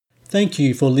Thank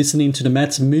you for listening to the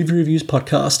Matt's Movie Reviews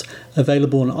podcast,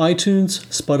 available on iTunes,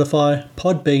 Spotify,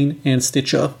 Podbean, and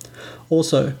Stitcher.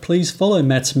 Also, please follow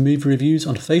Matt's Movie Reviews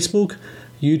on Facebook,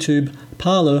 YouTube,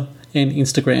 Parler, and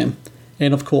Instagram.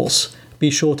 And of course,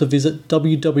 be sure to visit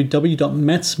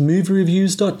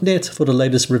www.mattsmoviereviews.net for the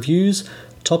latest reviews,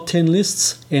 top 10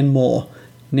 lists, and more.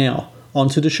 Now, on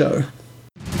to the show.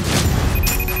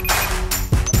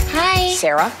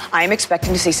 Sarah, I am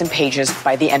expecting to see some pages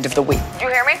by the end of the week. Do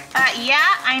you hear me? Yeah,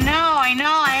 I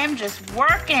know. I am just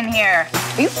working here.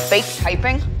 Are you fake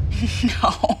typing?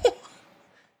 No.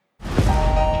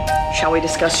 Shall we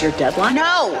discuss your deadline?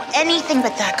 No, anything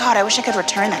but that. God, I wish I could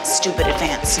return that stupid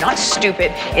advance. It's not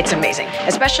stupid, it's amazing.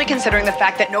 Especially considering the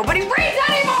fact that nobody reads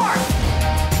anymore!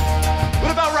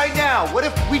 What about right now? What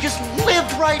if we just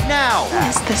lived right now? Who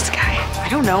is this guy? I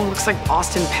don't know, looks like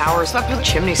Austin Powers. Fuck with the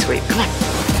chimney sweep. Come on.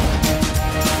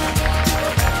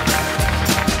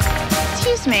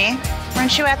 Excuse me,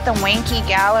 weren't you at the Wanky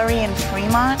Gallery in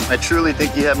Fremont? I truly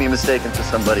think you have me mistaken for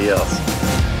somebody else.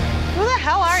 Who the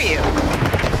hell are you?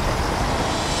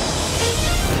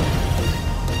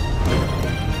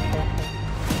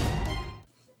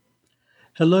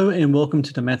 Hello and welcome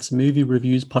to the Matt's Movie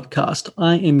Reviews podcast.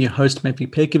 I am your host, Matthew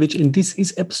Perkovich, and this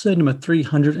is episode number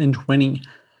 320.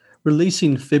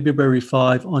 Releasing February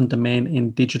 5 on demand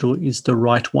and digital is The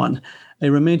Right One, a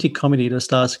romantic comedy that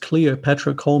stars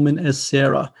Cleopatra Coleman as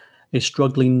Sarah, a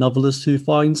struggling novelist who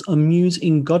finds a muse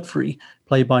in Godfrey,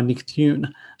 played by Nick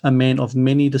Thune, a man of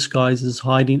many disguises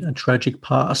hiding a tragic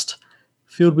past.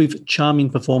 Filled with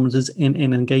charming performances and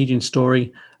an engaging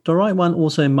story, The Right One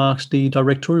also marks the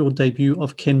directorial debut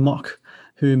of Ken Mock,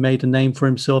 who made a name for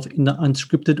himself in the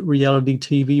unscripted reality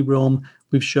TV realm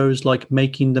with shows like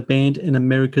Making the Band and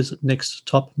America's Next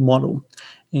Top Model.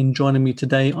 And joining me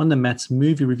today on the Matt's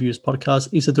Movie Reviews podcast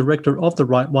is the director of The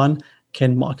Right One,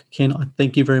 Ken Mock. Ken, I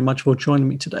thank you very much for joining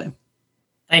me today.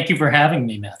 Thank you for having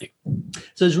me, Matthew.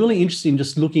 So it's really interesting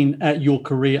just looking at your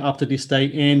career up to this day.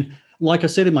 And like I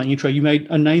said in my intro, you made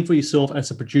a name for yourself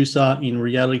as a producer in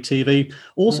reality TV.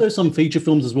 Also some feature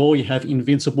films as well. You have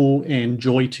Invincible and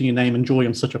Joy to your name. And Joy,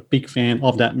 I'm such a big fan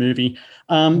of that movie.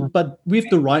 But with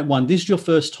The Right One, this is your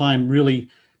first time really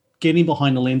getting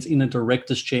behind the lens in a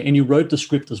director's chair. And you wrote the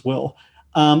script as well.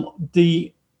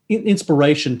 The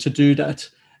inspiration to do that,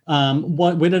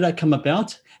 where did that come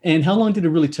about? And how long did it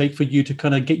really take for you to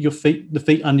kind of get the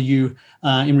feet under you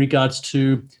in regards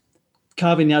to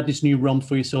carving out this new realm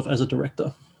for yourself as a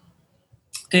director?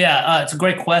 Yeah, it's a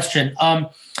great question.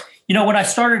 When I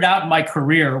started out my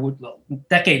career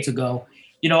decades ago,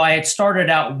 I had started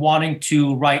out wanting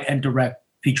to write and direct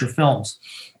feature films.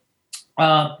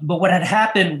 But what had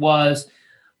happened was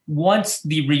once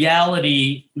the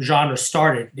reality genre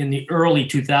started in the early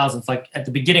 2000s, like at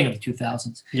the beginning of the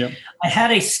 2000s, I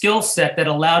had a skill set that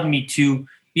allowed me to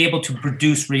be able to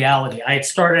produce reality. I had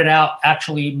started out,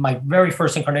 actually, my very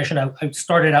first incarnation, I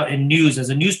started out in news as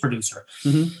a news producer.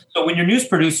 Mm-hmm. So when you're news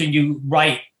producing, you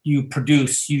write, you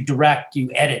produce, you direct,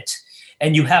 you edit,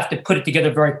 and you have to put it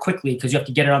together very quickly because you have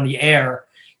to get it on the air,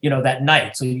 that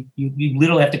night. So you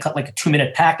literally have to cut like a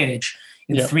 2-minute package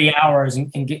in 3 hours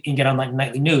and get on like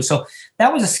nightly news. So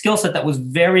that was a skill set that was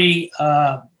very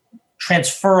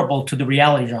transferable to the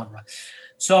reality genre.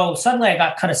 So suddenly I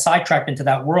got kind of sidetracked into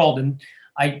that world, and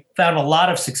I found a lot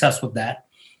of success with that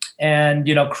and,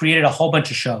 created a whole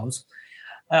bunch of shows.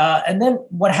 And then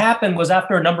what happened was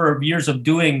after a number of years of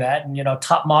doing that, and,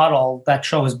 Top Model, that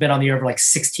show has been on the air for like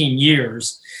 16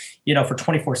 years, for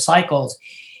 24 cycles.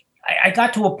 I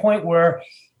got to a point where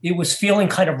it was feeling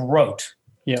kind of rote.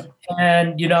 Yeah.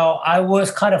 And, I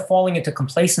was kind of falling into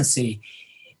complacency.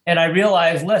 And I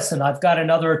realized, listen, I've got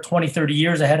another 20, 30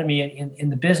 years ahead of me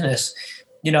in the business.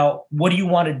 What do you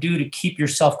want to do to keep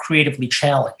yourself creatively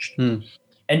challenged? And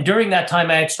during that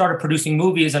time, I had started producing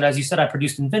movies. And as you said, I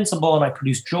produced Invincible and I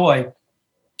produced Joy.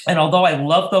 And although I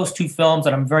love those two films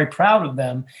and I'm very proud of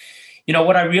them,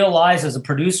 what I realized as a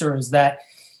producer is that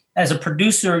as a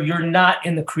producer, you're not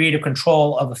in the creative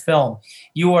control of a film.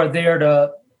 You are there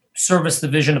to service the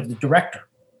vision of the director.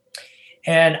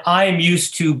 And I am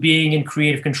used to being in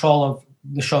creative control of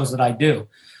the shows that I do.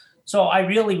 So I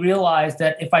really realized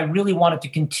that if I really wanted to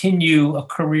continue a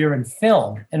career in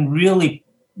film and really,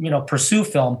 pursue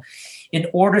film, in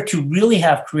order to really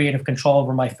have creative control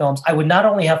over my films, I would not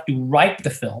only have to write the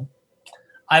film,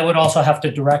 I would also have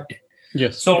to direct it.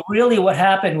 Yes. So really what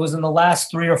happened was in the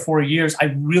last 3 or 4 years,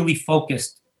 I really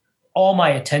focused all my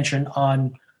attention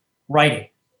on writing.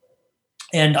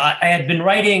 And I had been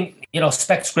writing,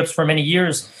 spec scripts for many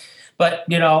years, but,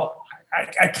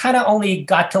 I kind of only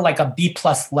got to like a B+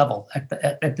 level at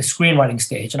the screenwriting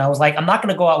stage. And I was like, I'm not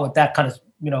going to go out with that kind of,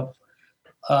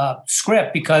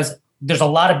 script because there's a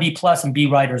lot of B plus and B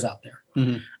writers out there.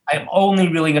 Mm-hmm. I'm only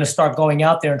really going to start going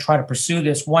out there and try to pursue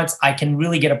this once I can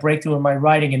really get a breakthrough in my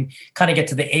writing and kind of get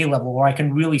to the A level where I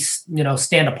can really,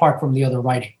 stand apart from the other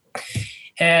writing.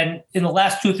 And in the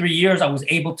last 2 or 3 years, I was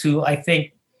able to, I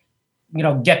think,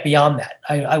 get beyond that.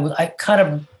 I kind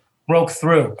of broke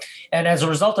through. And as a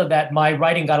result of that, my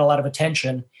writing got a lot of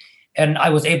attention and I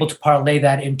was able to parlay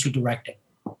that into directing.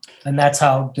 And that's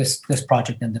how this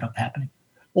project ended up happening.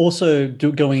 Also,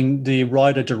 going the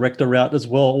writer-director route as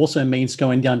well also means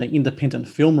going down the independent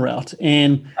film route.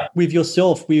 And with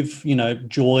yourself, with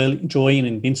Joy and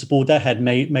Invincible, that had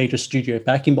major studio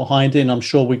backing behind it. And I'm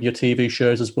sure with your TV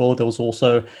shows as well, there was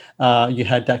also you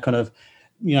had that kind of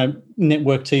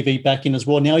network TV backing as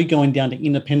well. Now you're going down the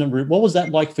independent route. What was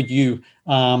that like for you?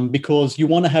 Because you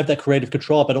want to have that creative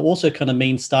control, but it also kind of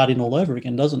means starting all over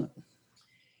again, doesn't it?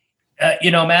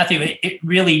 Matthew, it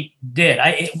really did.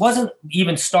 It wasn't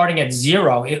even starting at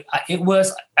zero.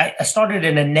 I started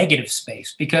in a negative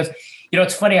space because,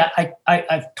 it's funny.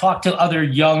 I've talked to other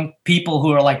young people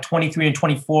who are like 23 and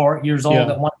 24 years old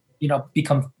that want,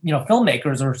 become,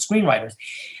 filmmakers or screenwriters.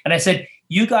 And I said,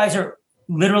 you guys are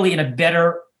literally in a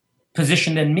better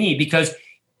position than me because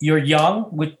you're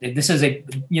young. This is a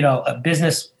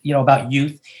business, about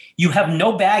youth. You have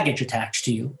no baggage attached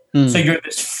to you. So you're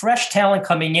this fresh talent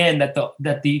coming in that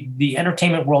the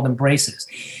entertainment world embraces.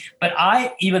 But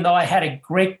even though I have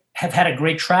had a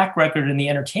great track record in the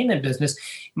entertainment business,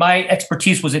 my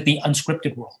expertise was at the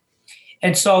unscripted world.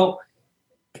 And so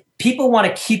people want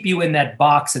to keep you in that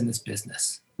box in this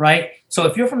business, right? So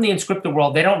if you're from the unscripted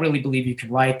world, they don't really believe you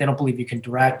can write. They don't believe you can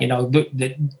direct. They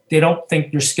don't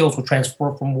think your skills will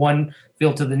transfer from one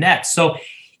field to the next. So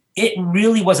it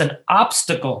really was an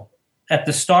obstacle at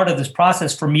the start of this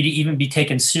process for me to even be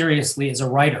taken seriously as a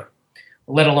writer,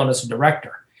 let alone as a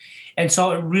director. And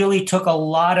so it really took a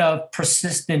lot of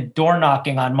persistent door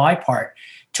knocking on my part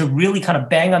to really kind of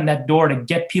bang on that door to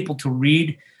get people to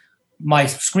read my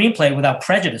screenplay without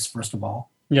prejudice, first of all.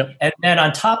 Yep. And then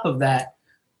on top of that,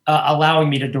 allowing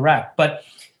me to direct. But,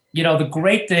 the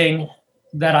great thing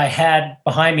that I had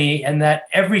behind me and that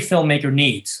every filmmaker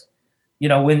needs,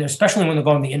 especially when they're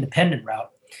going the independent route,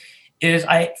 is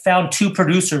I found 2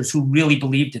 producers who really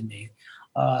believed in me.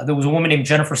 There was a woman named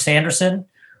Jennifer Sanderson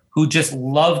who just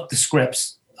loved the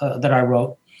scripts that I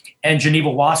wrote, and Geneva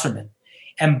Wasserman.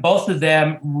 And both of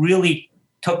them really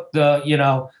took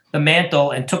the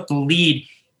mantle and took the lead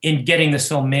in getting this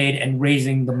film made and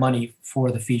raising the money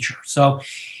for the feature. So,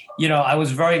 I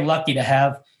was very lucky to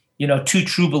have, 2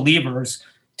 true believers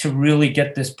to really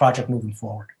get this project moving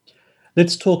forward.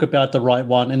 Let's talk about the right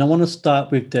one. And I want to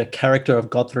start with the character of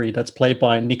Guthrie that's played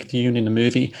by Nick Thune in the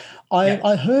movie.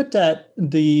 I heard that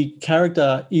the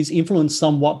character is influenced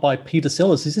somewhat by Peter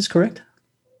Sellers. Is this correct?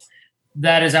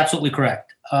 That is absolutely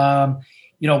correct.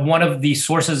 One of the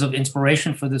sources of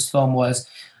inspiration for this film was,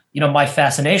 my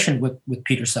fascination with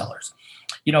Peter Sellers.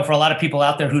 For a lot of people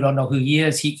out there who don't know who he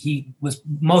is, he was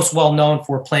most well known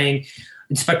for playing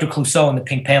Inspector Clouseau in the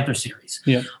Pink Panther series.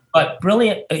 Yeah. But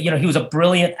brilliant, he was a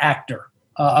brilliant actor,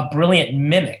 a brilliant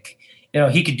mimic.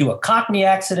 He could do a Cockney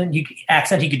accent. He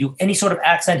could do any sort of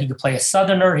accent. He could play a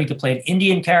Southerner. He could play an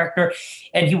Indian character,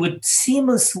 and he would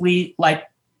seamlessly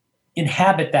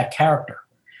inhabit that character.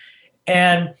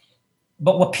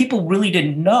 But what people really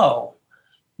didn't know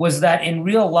was that in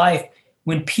real life,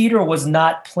 when Peter was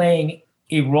not playing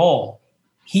a role,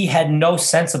 he had no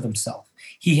sense of himself.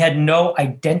 He had no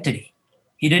identity.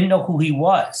 He didn't know who he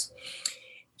was.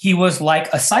 He was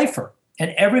like a cipher.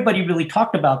 And everybody really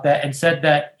talked about that and said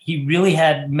that he really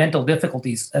had mental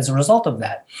difficulties as a result of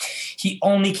that. He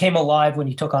only came alive when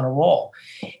he took on a role.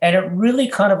 And it really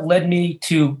kind of led me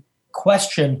to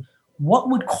question what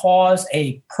would cause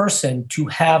a person to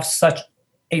have such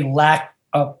a lack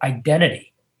of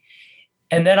identity.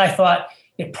 And then I thought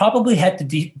it probably had to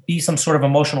be some sort of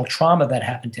emotional trauma that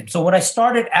happened to him. So when I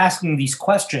started asking these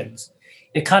questions,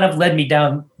 it kind of led me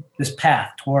down this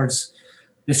path towards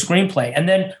the screenplay. And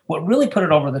then what really put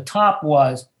it over the top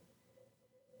was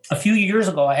a few years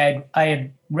ago, I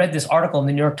had read this article in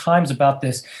the New York Times about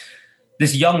this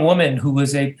young woman who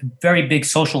was a very big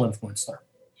social influencer.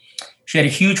 She had a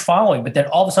huge following, but then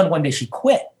all of a sudden one day she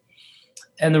quit.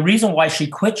 And the reason why she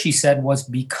quit, she said, was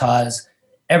because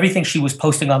everything she was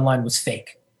posting online was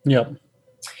fake. Yep.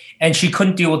 And she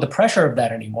couldn't deal with the pressure of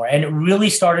that anymore. And it really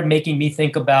started making me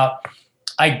think about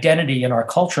identity in our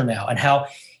culture now and how,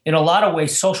 in a lot of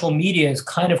ways, social media is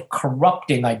kind of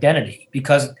corrupting identity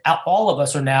because all of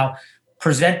us are now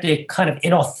presenting kind of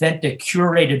inauthentic,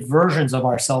 curated versions of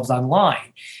ourselves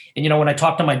online. And, when I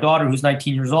talk to my daughter who's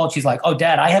 19 years old, she's like, "Oh,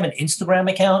 Dad, I have an Instagram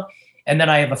account And then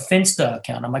I have a Finsta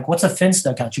account. I'm like, what's a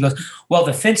Finsta account? She goes, well,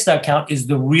 the Finsta account is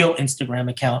the real Instagram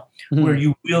account where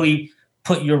you really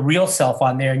put your real self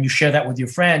on there and you share that with your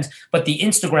friends. But the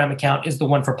Instagram account is the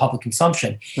one for public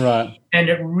consumption. Right. And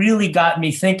it really got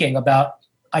me thinking about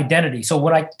identity. So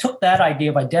when I took that idea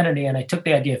of identity and I took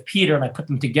the idea of Peter and I put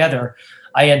them together,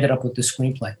 I ended up with the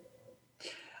screenplay.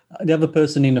 The other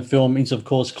person in the film is, of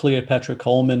course, Cleopatra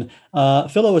Coleman,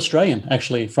 fellow Australian,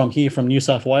 actually, from New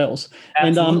South Wales.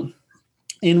 Absolutely.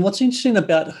 And what's interesting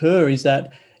about her is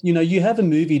that, you know, you have a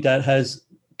movie that has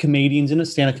comedians in it,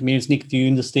 stand-up comedians. Nick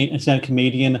Thune, a stand-up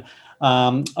comedian.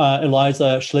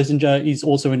 Eliza Schlesinger is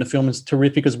also in the film, is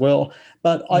terrific as well.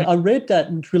 But I read that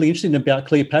what's really interesting about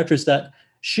Cleopatra is that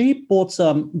she brought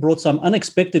some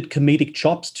unexpected comedic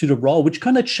chops to the role, which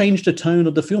kind of changed the tone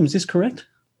of the film. Is this correct?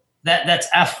 That's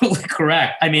absolutely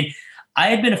correct. I mean, I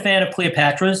had been a fan of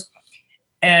Cleopatra's,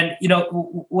 and you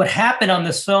know what happened on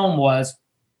this film was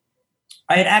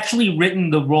I had actually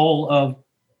written the role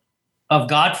of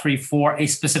Godfrey for a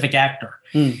specific actor,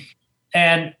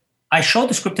 and I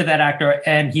showed the script to that actor,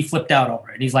 and he flipped out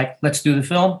over it. He's like, "Let's do the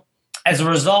film." As a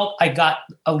result, I got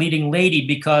a leading lady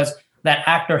because that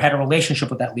actor had a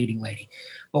relationship with that leading lady.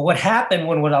 But what happened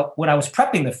when I was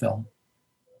prepping the film,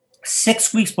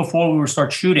 6 weeks before we were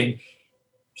start shooting,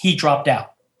 he dropped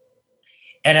out.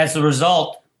 And as a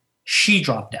result, she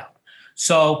dropped out.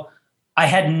 So I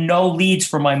had no leads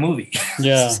for my movie.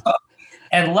 Yeah.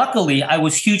 And luckily, I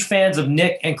was huge fans of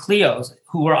Nick and Cleo's,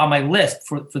 who were on my list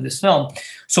for this film.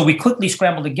 So we quickly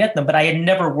scrambled to get them, but I had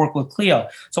never worked with Cleo.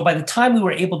 So by the time we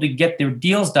were able to get their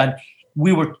deals done,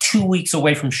 we were 2 weeks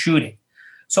away from shooting.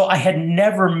 So I had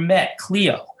never met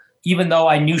Cleo, even though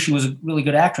I knew she was a really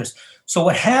good actress. So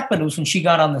what happened was when she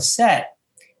got on the set,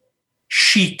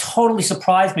 she totally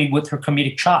surprised me with her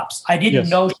comedic chops. I didn't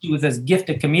know she was as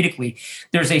gifted comedically.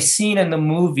 There's a scene in the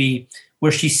movie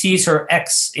where she sees her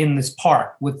ex in this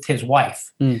park with his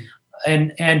wife.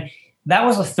 And that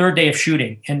was the third day of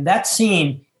shooting. And that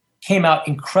scene came out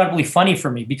incredibly funny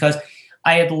for me because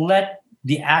I had let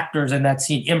the actors in that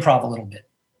scene improv a little bit.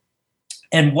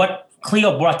 And what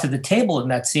Cleo brought to the table in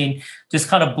that scene just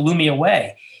kind of blew me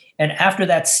away. And after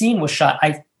that scene was shot,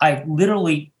 I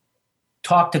literally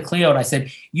talked to Cleo and I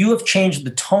said, "You have changed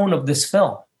the tone of this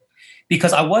film,"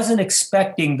 because I wasn't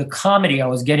expecting the comedy I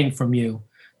was getting from you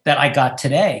that I got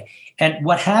today. And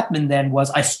what happened then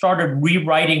was I started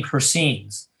rewriting her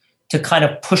scenes to kind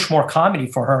of push more comedy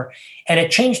for her. And it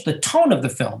changed the tone of the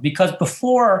film because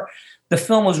before the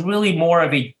film was really more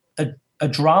of a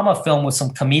drama film with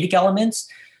some comedic elements.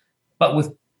 But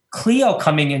with Cleo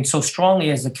coming in so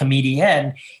strongly as a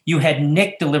comedian, you had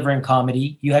Nick delivering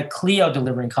comedy, you had Cleo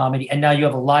delivering comedy, and now you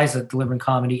have Eliza delivering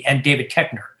comedy and David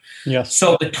Koechner. Yes.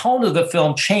 So the tone of the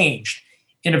film changed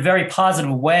in a very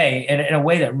positive way and in a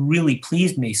way that really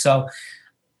pleased me. So,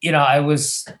 you know, I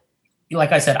was,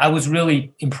 like I said, I was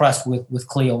really impressed with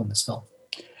Cleo in this film.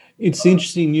 It's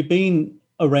interesting. You've been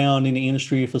around in the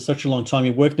industry for such a long time.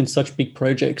 You've worked in such big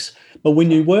projects. But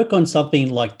when you work on something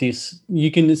like this,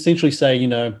 you can essentially say, you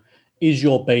know, is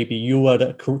your baby. You are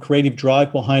the creative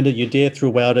drive behind it. You're there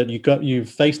throughout it. You've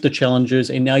faced the challenges,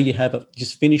 and now you have a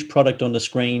just finished product on the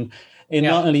screen. And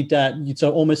not only that, it's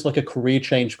almost like a career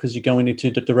change because you're going into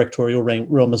the directorial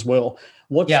realm as well.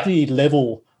 What's the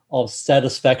level of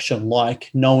satisfaction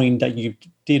like knowing that you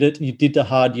did it, you did the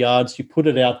hard yards, you put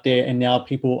it out there, and now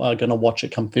people are going to watch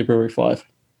it come February 5?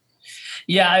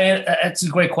 Yeah, I mean, it's a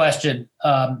great question,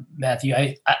 Matthew.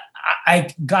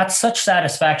 I got such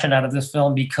satisfaction out of this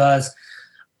film because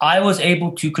I was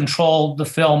able to control the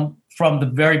film from the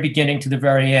very beginning to the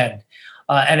very end.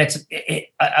 And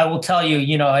I will tell you,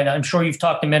 you know, and I'm sure you've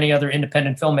talked to many other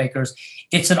independent filmmakers,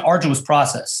 it's an arduous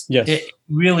process. Yes. It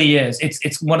really is.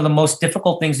 It's one of the most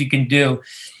difficult things you can do.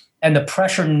 And the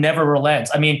pressure never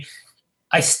relents. I mean,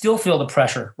 I still feel the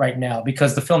pressure right now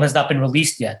because the film has not been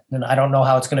released yet. And I don't know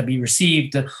how it's going to be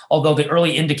received, although the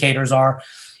early indicators are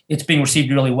it's being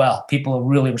received really well. People are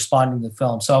really responding to the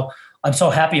film. So I'm so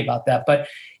happy about that. But,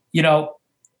 you know,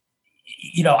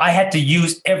 I had to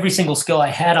use every single skill I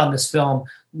had on this film,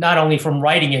 not only from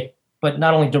writing it, but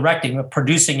not only directing, but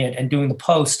producing it and doing the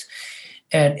post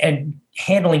and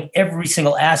handling every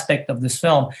single aspect of this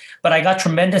film. But I got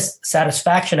tremendous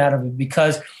satisfaction out of it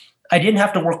because I didn't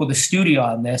have to work with a studio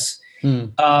on this.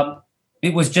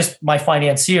 It was just my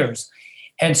financiers.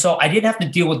 And so I didn't have to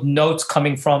deal with notes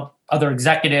coming from other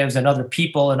executives and other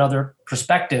people and other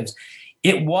perspectives.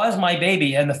 It was my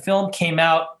baby. And the film came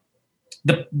out.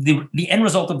 The end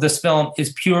result of this film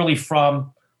is purely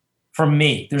from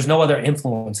me. There's no other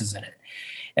influences in it.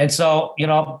 And so, you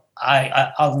know,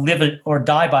 I'll live it or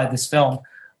die by this film.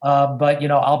 but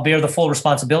I'll bear the full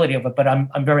responsibility of it. But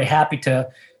I'm very happy to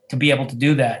be able to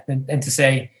do that and to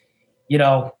say,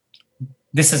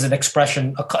 this is an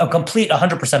expression, a complete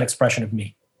 100% expression of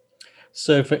me.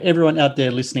 So for everyone out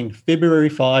there listening, February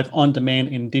 5 on demand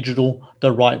in digital,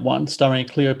 The Right One, starring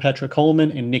Cleopatra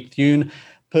Coleman and Nick Thune.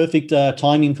 Perfect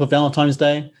timing for Valentine's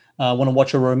Day. Want to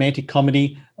watch a romantic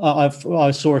comedy.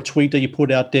 I saw a tweet that you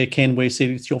put out there, Ken, where you said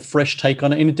it's your fresh take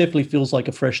on it, and it definitely feels like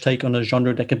a fresh take on a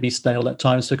genre that can be stale at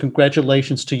times. So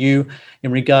congratulations to you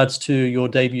in regards to your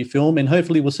debut film, and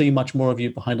hopefully we'll see much more of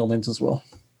you behind the lens as well.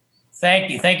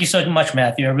 Thank you. Thank you so much,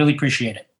 Matthew. I really appreciate it.